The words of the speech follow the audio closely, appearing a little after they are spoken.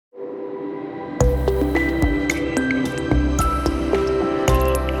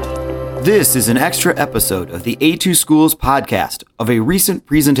This is an extra episode of the A2Schools podcast of a recent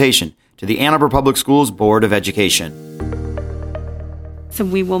presentation to the Ann Arbor Public Schools Board of Education. So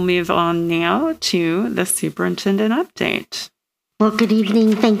we will move on now to the superintendent update. Well, good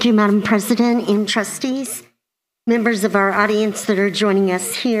evening. Thank you, Madam President and trustees, members of our audience that are joining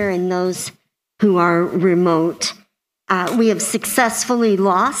us here and those who are remote. We have successfully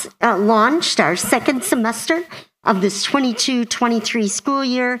launched our second semester of this 22-23 school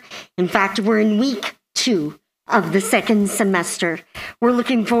year. In fact, we're in week 2 of the second semester. We're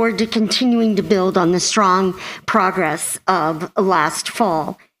looking forward to continuing to build on the strong progress of last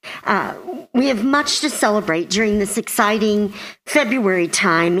fall. We have much to celebrate during this exciting February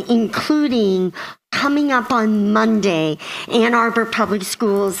time, including coming up on Monday, Ann Arbor Public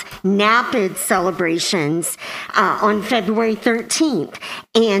Schools NAPID celebrations on February 13th,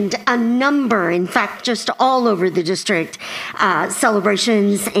 and a number, in fact, just all over the district,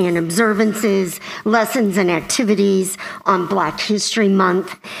 celebrations and observances, lessons and activities on Black History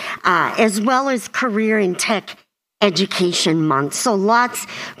Month, as well as Career and Tech Education Month. So lots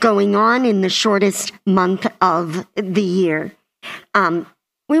going on in the shortest month of the year.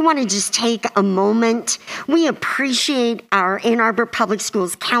 We want to just take a moment. We appreciate our Ann Arbor Public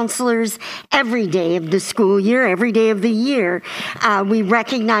Schools counselors every day of the school year, every day of the year. We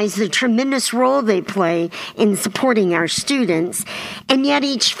recognize the tremendous role they play in supporting our students. And yet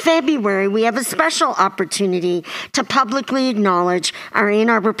each February, we have a special opportunity to publicly acknowledge our Ann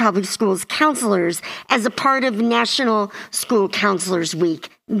Arbor Public Schools counselors as a part of National School Counselors Week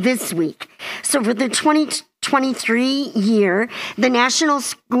this week. So for the 2023 year, the National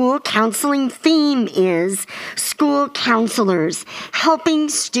School Counseling theme is School Counselors, Helping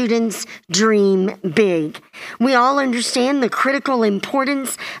Students Dream Big. We all understand the critical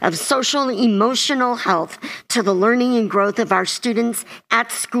importance of social emotional health to the learning and growth of our students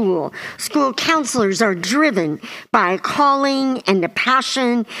at school. School counselors are driven by a calling and a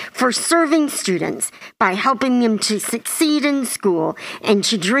passion for serving students by helping them to succeed in school and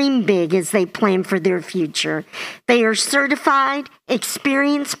to dream big as they plan for their future. They are certified,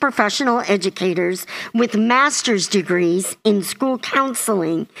 experienced professional educators with master's degrees in school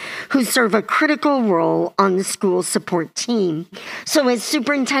counseling who serve a critical role on the school support team. So as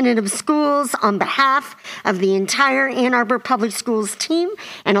superintendent of schools, on behalf of the entire Ann Arbor Public Schools team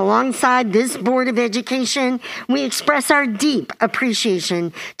and alongside this Board of Education, we express our deep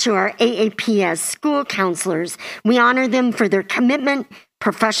appreciation to our AAPS school counselors. We honor them for their commitment,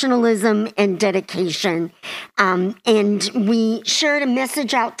 professionalism, and dedication. And we shared a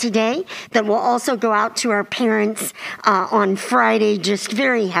message out today that will also go out to our parents on Friday. Just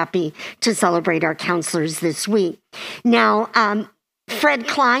very happy to celebrate our counselors this week. Now, Fred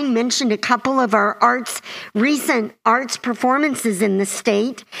Klein mentioned a couple of our recent arts performances in the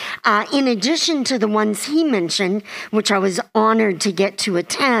state. In addition to the ones he mentioned, which I was honored to get to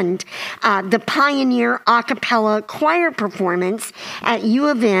attend, the Pioneer a cappella choir performance at U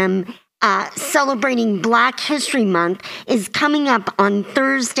of M celebrating Black History Month is coming up on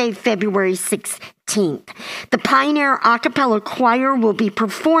Thursday, February 16th. The Pioneer a cappella choir will be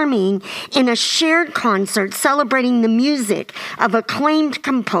performing in a shared concert celebrating the music of acclaimed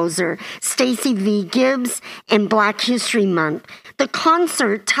composer Stacey V. Gibbs and Black History Month. The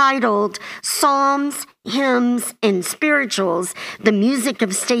concert, titled Psalms, Hymns, and Spirituals, the music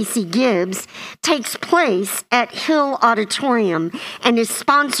of Stacey Gibbs, takes place at Hill Auditorium and is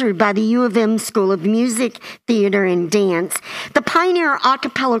sponsored by the U of M School of Music, Theater, and Dance. The Pioneer a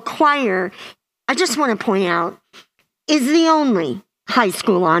cappella choir, I just want to point out, is the only high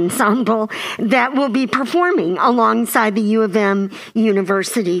school ensemble that will be performing alongside the U of M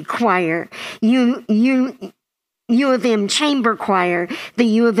University Choir. U of M Chamber Choir, the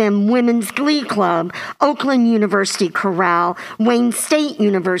U of M Women's Glee Club, Oakland University Chorale, Wayne State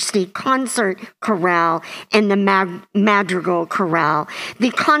University Concert Chorale, and the Madrigal Chorale.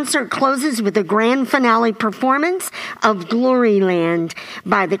 The concert closes with a grand finale performance of Gloryland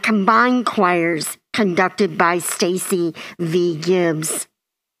by the combined choirs conducted by Stacey V. Gibbs.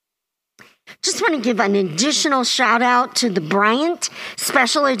 Just want to give an additional shout out to the Bryant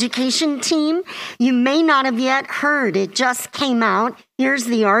Special Education team. You may not have yet heard, it just came out. Here's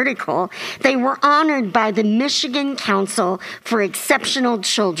the article. They were honored by the Michigan Council for Exceptional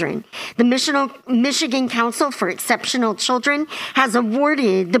Children. The Michigan Council for Exceptional Children has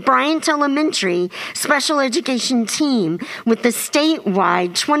awarded the Bryant Elementary Special Education team with the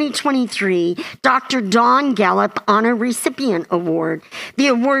statewide 2023 Dr. Dawn Gallup Honor Recipient Award. The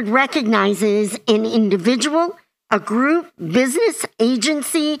award recognizes an individual, a group, business,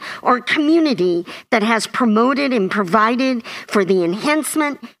 agency, or community that has promoted and provided for the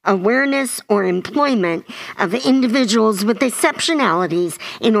enhancement, awareness, or employment of individuals with exceptionalities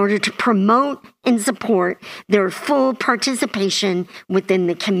in order to promote and support their full participation within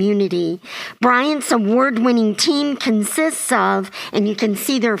the community. Bryant's award-winning team consists of, and you can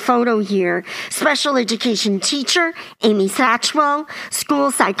see their photo here, special education teacher Amy Satchwell,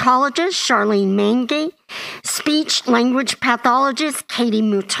 school psychologist Charlene Mange, speech language pathologist Katie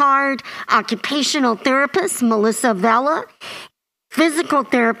Mutard, occupational therapist Melissa Vella, physical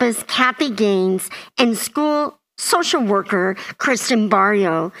therapist Kathy Gaines, and school social worker Kristen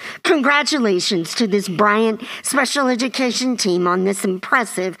Barrio. Congratulations to this Bryant special education team on this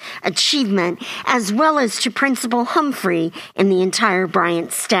impressive achievement, as well as to Principal Humphrey and the entire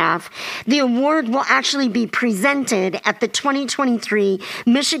Bryant staff. The award will actually be presented at the 2023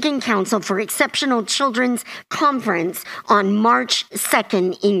 Michigan Council for Exceptional Children's Conference on March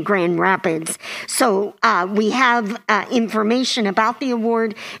 2nd in Grand Rapids. So we have information about the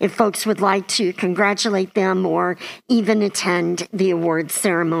award if folks would like to congratulate them or even attend the awards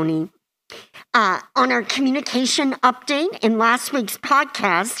ceremony. On our communication update in last week's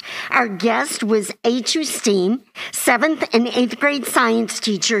podcast, our guest was A2 STEAM 7th and 8th grade science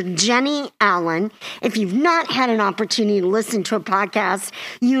teacher Jenny Allen. If you've not had an opportunity to listen to a podcast,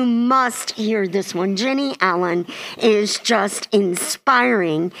 you must hear this one. Jenny Allen is just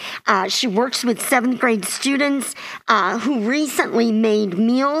inspiring. She works with 7th grade students who recently made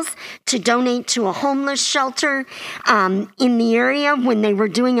meals to donate to a homeless shelter in the area when they were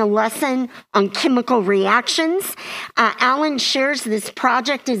doing a lesson on chemical reactions. Allen shares this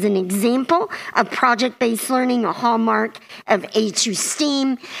project as an example of project-based learning, a hallmark of A2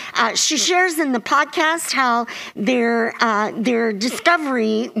 STEAM. She shares in the podcast how their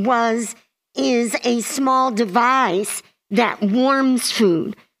discovery is a small device that warms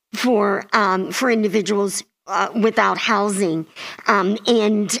food for individuals without housing,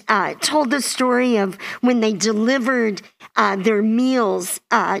 and told the story of when they delivered their meals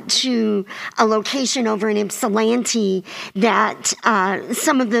to a location over in Ypsilanti, that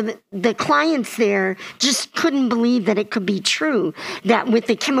some of the clients there just couldn't believe that it could be true, that with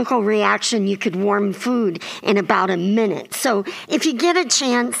the chemical reaction you could warm food in about a minute. So if you get a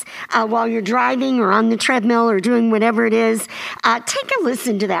chance while you're driving or on the treadmill or doing whatever it is, take a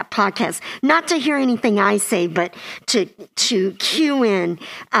listen to that podcast. Not to hear anything I say, but to cue in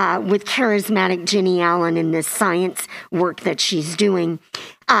with charismatic Jenny Allen in this science work that she's doing.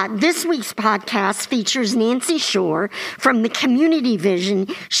 This week's podcast features Nancy Shore from the Community Vision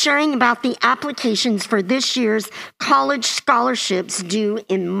sharing about the applications for this year's college scholarships due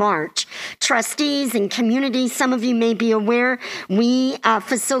in March. Trustees and communities, some of you may be aware, we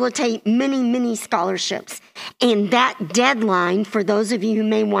facilitate many scholarships. And that deadline, for those of you who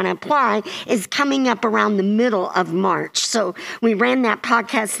may want to apply, is coming up around the middle of March. So we ran that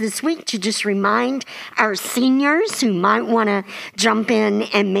podcast this week to just remind our seniors who might want to jump in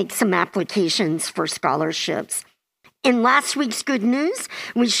and make some applications for scholarships. In last week's good news,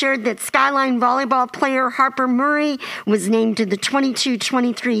 we shared that Skyline volleyball player Harper Murray was named to the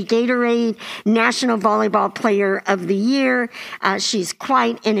 22-23 Gatorade National Volleyball Player of the Year. She's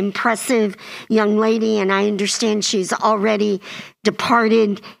quite an impressive young lady, and I understand she's already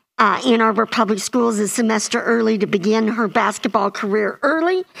departed Ann Arbor Public Schools a semester early to begin her basketball career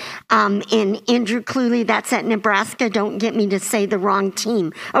early. And Andrew Cluley, that's at Nebraska. Don't get me to say the wrong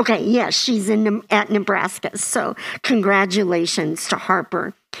team. Okay, yes, she's at Nebraska. So congratulations to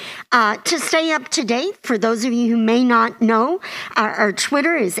Harper. To stay up to date, for those of you who may not know, our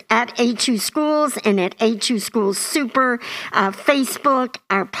Twitter is at A2Schools and at A2Schools Super. Facebook,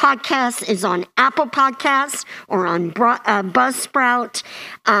 our podcast is on Apple Podcasts or on Buzzsprout.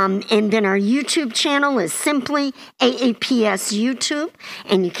 And then our YouTube channel is simply AAPS YouTube.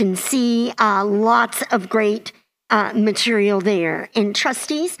 And you can see lots of great material there. And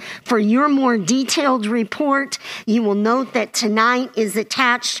trustees, for your more detailed report, you will note that tonight is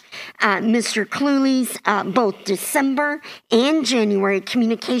attached Mr. Cluley's both December and January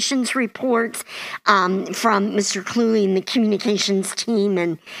communications reports from Mr. Cluley and the communications team,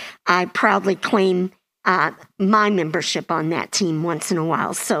 and I proudly claim my membership on that team once in a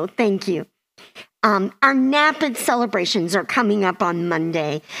while. So thank you. Our NAPID celebrations are coming up on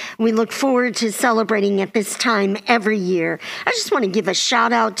Monday. We look forward to celebrating at this time every year. I just want to give a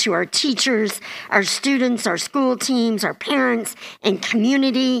shout out to our teachers, our students, our school teams, our parents, and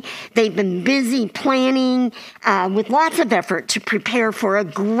community. They've been busy planning with lots of effort to prepare for a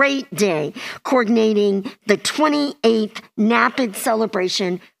great day, coordinating the 28th NAPID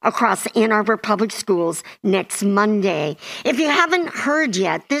celebration across Ann Arbor Public Schools next Monday. If you haven't heard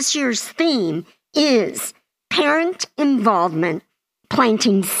yet, this year's theme is parent involvement,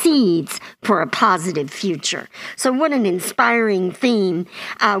 planting seeds for a positive future. So what an inspiring theme.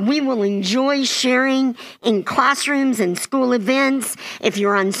 We will enjoy sharing in classrooms and school events. If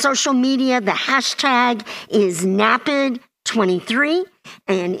you're on social media, the hashtag is NAPID23.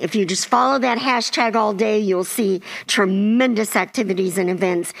 And if you just follow that hashtag all day, you'll see tremendous activities and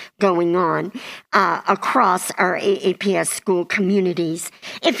events going on across our AAPS school communities.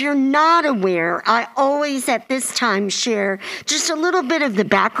 If you're not aware, I always at this time share just a little bit of the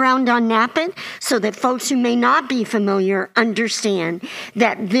background on NAPID so that folks who may not be familiar understand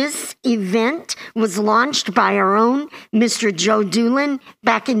that this event was launched by our own Mr. Joe Doolin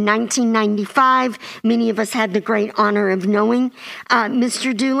back in 1995. Many of us had the great honor of knowing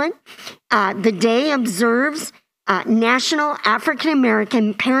Mr. Doolin. The day observes National African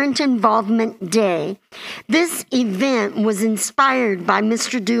American Parent Involvement Day. This event was inspired by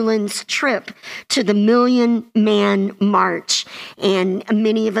Mr. Doolin's trip to the Million Man March. And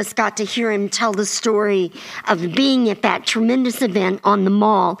many of us got to hear him tell the story of being at that tremendous event on the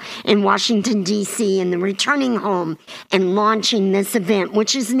Mall in Washington, D.C., and then returning home and launching this event,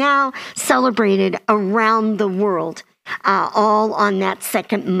 which is now celebrated around the world. All on that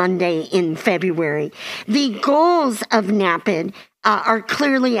second Monday in February. The goals of NAPID are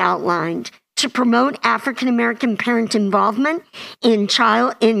clearly outlined: to promote African American parent involvement in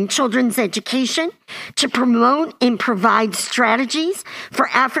children's education, to promote and provide strategies for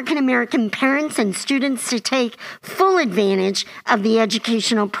African American parents and students to take full advantage of the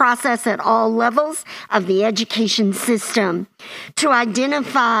educational process at all levels of the education system, to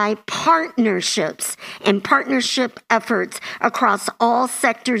identify partnerships and partnership efforts across all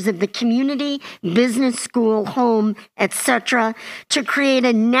sectors of the community, business, school, home, etc., to create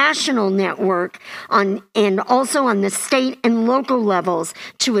a national network and also on the state and local levels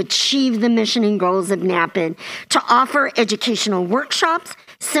to achieve the mission and goals of NAPID, to offer educational workshops,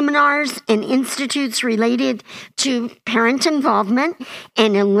 seminars, and institutes related to parent involvement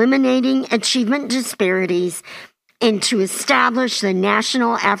and eliminating achievement disparities, and to establish the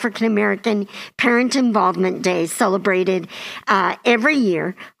National African American Parent Involvement Day, celebrated every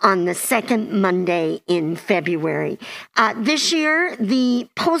year on the second Monday in February. This year, the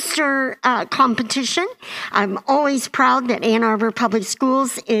poster competition, I'm always proud that Ann Arbor Public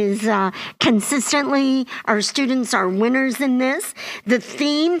Schools is consistently, our students are winners in this. The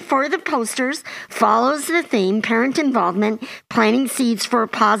theme for the posters follows the theme, parent involvement, planting seeds for a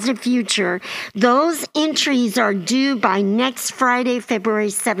positive future. Those entries are due by next Friday, February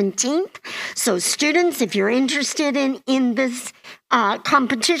 17th. So students, if you're interested in this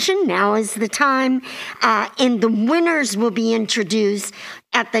competition, now is the time. And the winners will be introduced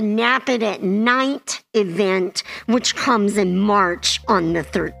at the NAPID at Night event, which comes in March on the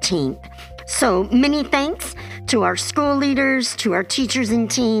 13th. So many thanks to our school leaders, to our teachers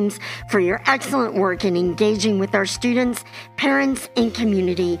and teams for your excellent work in engaging with our students, parents, and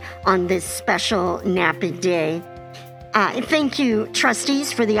community on this special NAPID Day. Thank you,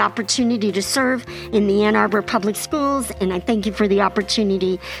 trustees, for the opportunity to serve in the Ann Arbor Public Schools, and I thank you for the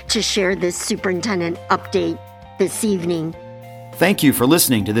opportunity to share this superintendent update this evening. Thank you for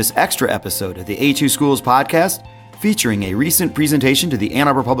listening to this extra episode of the A2Schools podcast, featuring a recent presentation to the Ann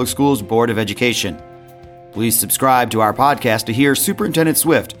Arbor Public Schools Board of Education. Please subscribe to our podcast to hear Superintendent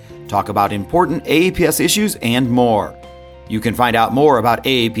Swift talk about important AAPS issues and more. You can find out more about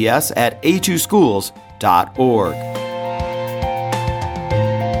AAPS at a2schools.org.